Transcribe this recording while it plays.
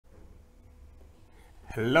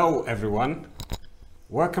Hello everyone,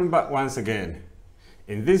 welcome back once again.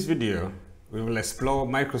 In this video we will explore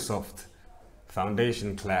Microsoft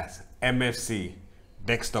Foundation class MFC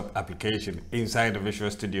desktop application inside the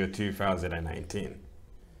Visual Studio 2019.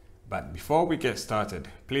 But before we get started,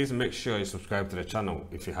 please make sure you subscribe to the channel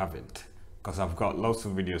if you haven't, because I've got lots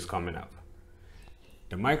of videos coming up.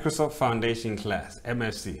 The Microsoft Foundation class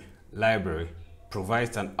MFC library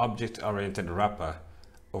provides an object-oriented wrapper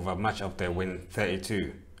over much of the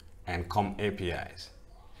Win32 and COM APIs.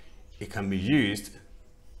 It can be used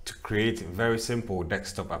to create very simple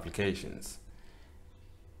desktop applications,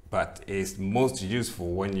 but is most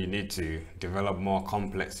useful when you need to develop more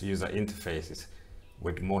complex user interfaces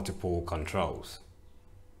with multiple controls.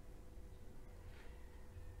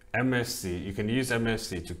 MFC, you can use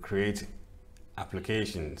MFC to create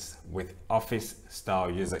applications with Office-style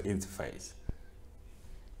user interface.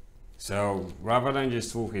 So rather than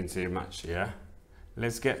just talking too much here,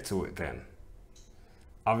 let's get to it then.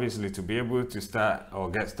 Obviously, to be able to start or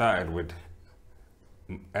get started with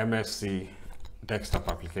MFC desktop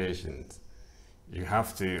applications, you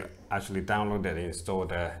have to actually download and install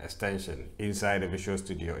the extension inside the Visual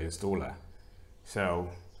Studio installer. So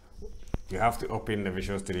you have to open the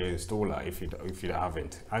Visual Studio installer if you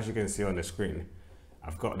haven't. As you can see on the screen,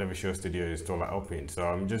 I've got the Visual Studio installer open. So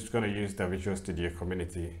I'm just going to use the Visual Studio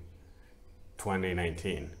Community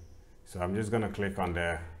 2019. So I'm just going to click on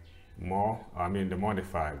the the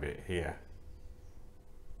modify bit here.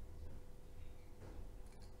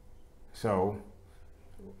 So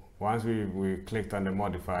once we clicked on the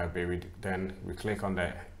modify bit, then we click on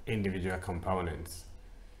the individual components.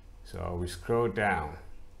 So we scroll down.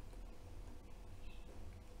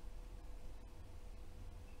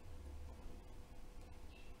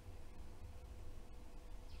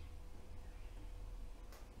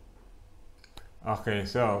 Okay,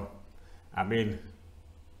 so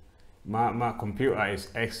my computer is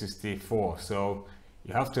x64, so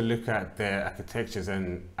you have to look at the architectures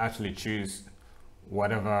and actually choose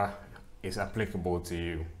whatever is applicable to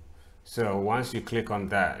you. So once you click on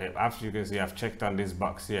that, after you can see I've checked on this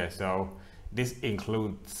box here. So this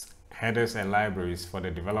includes headers and libraries for the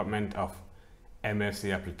development of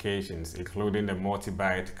MFC applications, including the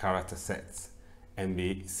multi-byte character sets,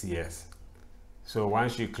 MBCS. So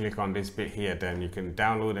once you click on this bit here, then you can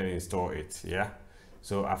download and install it. Yeah,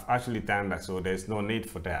 so I've actually done that, so there's no need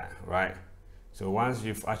for that, right? So once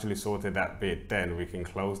you've actually sorted that bit, then we can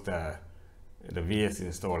close the VS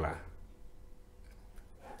installer.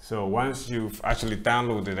 So once you've actually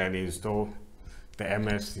downloaded and installed the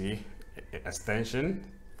MFC extension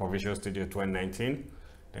for Visual Studio 2019,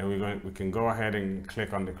 then we can go ahead and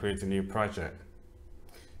click on the create a new project.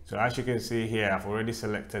 So as you can see here, I've already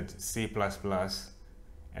selected C++,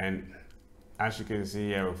 and as you can see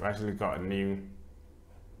here, we've actually got a new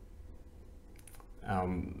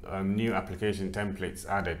application templates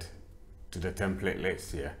added to the template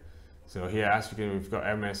list here. So here, as you can, we've got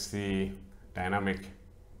MFC dynamic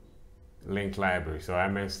link library, so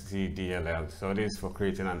MFC DLL. So this is for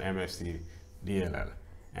creating an MFC DLL,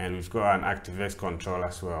 and we've got an ActiveX control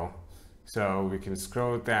as well. So we can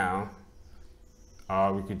scroll down,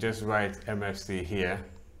 or we could just write MFC here.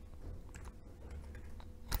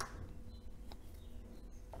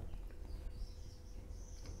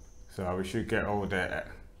 So we should get all the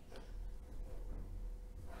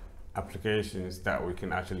applications that we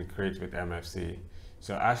can actually create with MFC.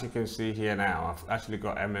 So as you can see here now, I've actually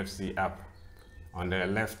got MFC app on the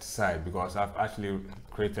left side because I've actually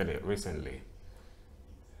created it recently.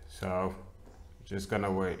 So just gonna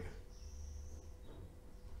wait.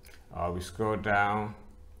 We scroll down.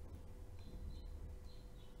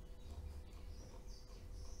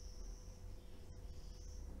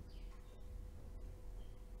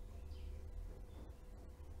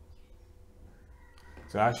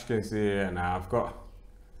 So as you can see here now, I've got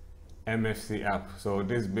MFC app. So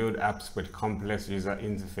this build apps with complex user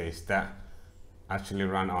interface that actually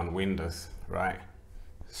run on Windows, right?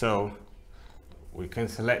 So we can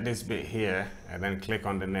select this bit here and then click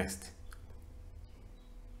on the next.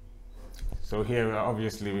 So here,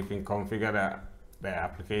 obviously, we can configure the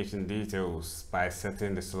application details by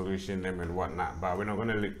setting the solution name and whatnot, but we're not going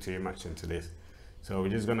to look too much into this. So we're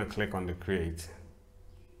just going to click on the create.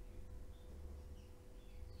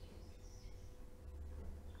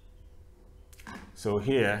 So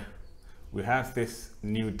here we have this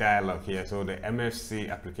new dialog here. So the MFC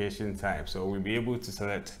application type. So we'll be able to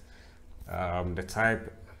select the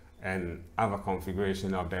type and other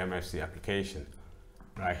configuration of the MFC application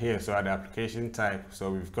right here. So at the application type,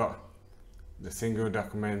 so we've got the single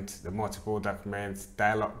document, the multiple documents,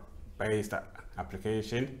 dialog based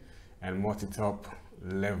application, and multi-top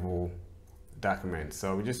level documents.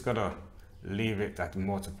 So we just gotta leave it at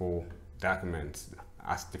multiple documents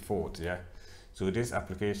as default. Yeah. So this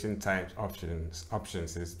application type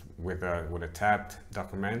options is with a tabbed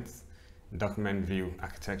documents, document view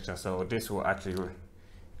architecture. So this will actually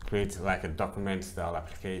create like a document style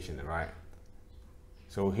application, right?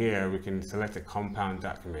 So here we can select a compound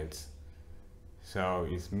document. So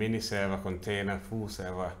it's mini server, container, full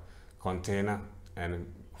server, container,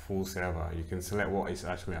 and full server. You can select what is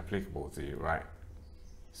actually applicable to you, right?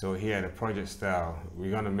 So here the project style,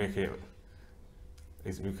 we're gonna make it,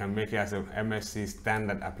 we can make it as a MFC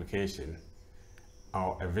standard application,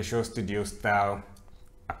 or a Visual Studio style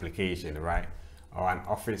application, right? Or an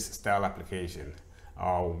Office style application,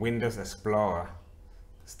 or Windows Explorer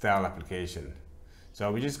style application.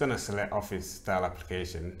 So we're just gonna select Office style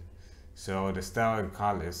application. So the style and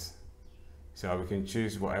colors, so we can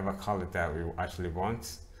choose whatever color that we actually want.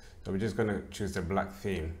 So we're just gonna choose the black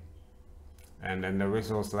theme. And then the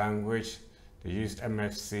resource language, they use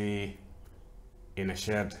MFC in a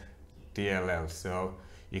shared DLL. So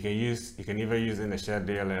you can either use in a shared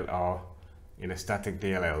DLL or in a static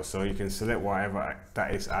DLL. So you can select whatever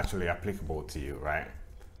that is actually applicable to you, right?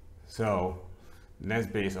 So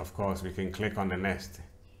nest base, of course, we can click on the nest.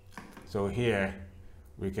 So here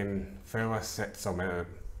we can further set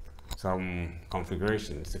some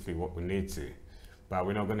configurations if we need to, but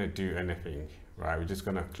we're not going to do anything, right? We're just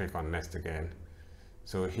going to click on nest again.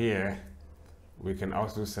 So here we can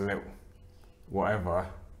also select whatever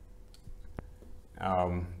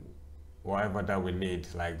that we need,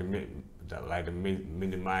 like the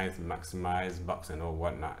minimize, maximize, box, and all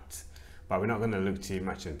whatnot. But we're not going to look too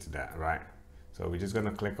much into that, right? So we're just going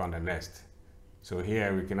to click on the nest. So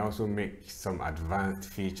here we can also make some advanced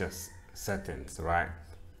features settings, right?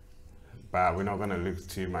 But we're not going to look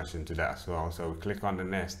too much into that as well. So we click on the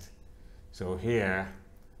nest. So here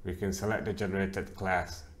we can select the generated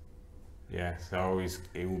class. Yeah, so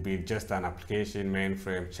it will be just an application,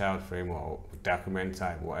 mainframe, child frame, or document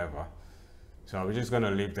type, whatever. So we're just going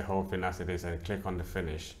to leave the whole thing as it is and click on the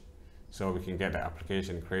finish, so we can get the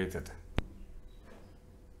application created.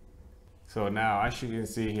 So now, as you can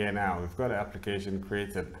see here now, we've got the application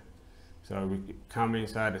created. So we come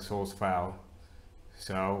inside the source file.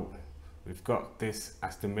 So we've got this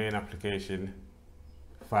as the main application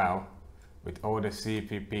file with all the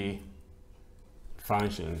CPP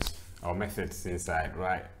functions or methods inside,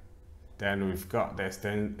 right? Then we've got the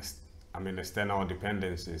external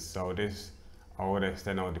dependencies. So this, all the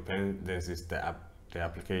external dependencies the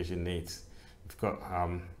application needs. We've got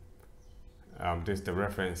this is the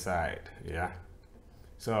reference side, yeah.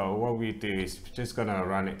 So what we do is just gonna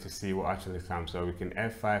run it to see what actually comes. So we can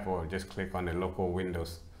F5 or just click on the local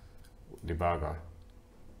Windows debugger.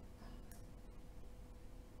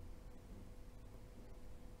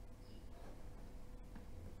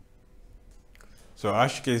 So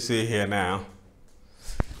as you can see here now,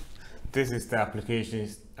 this is the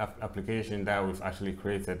application that we've actually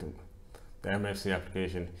created, the MFC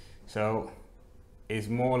application. So it's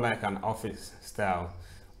more like an Office style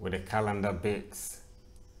with the calendar bits,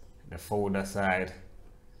 the folder side.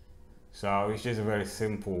 So it's just a very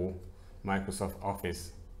simple Microsoft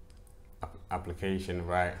Office application,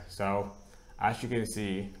 right? So as you can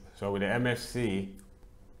see, so with the MFC,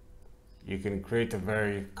 you can create a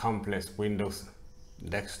very complex Windows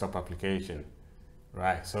desktop application,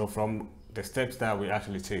 right? So from the steps that we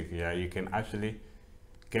actually took, yeah, you can actually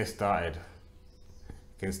get started.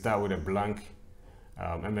 You can start with a blank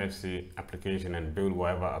MFC application and build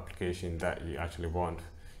whatever application that you actually want.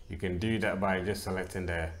 You can do that by just selecting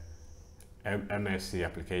the MFC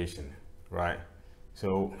application, right?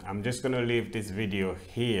 So I'm just going to leave this video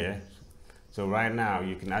here. So right now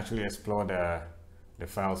you can actually explore the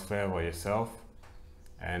files further yourself,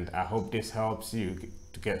 and I hope this helps you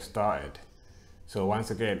to get started. So once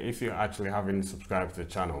again, if you actually haven't subscribed to the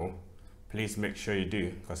channel, please make sure you do,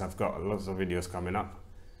 because I've got lots of videos coming up.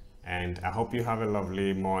 And I hope you have a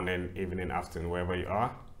lovely morning, evening, afternoon, wherever you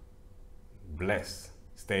are. Bless.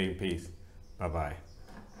 Stay in peace. Bye bye.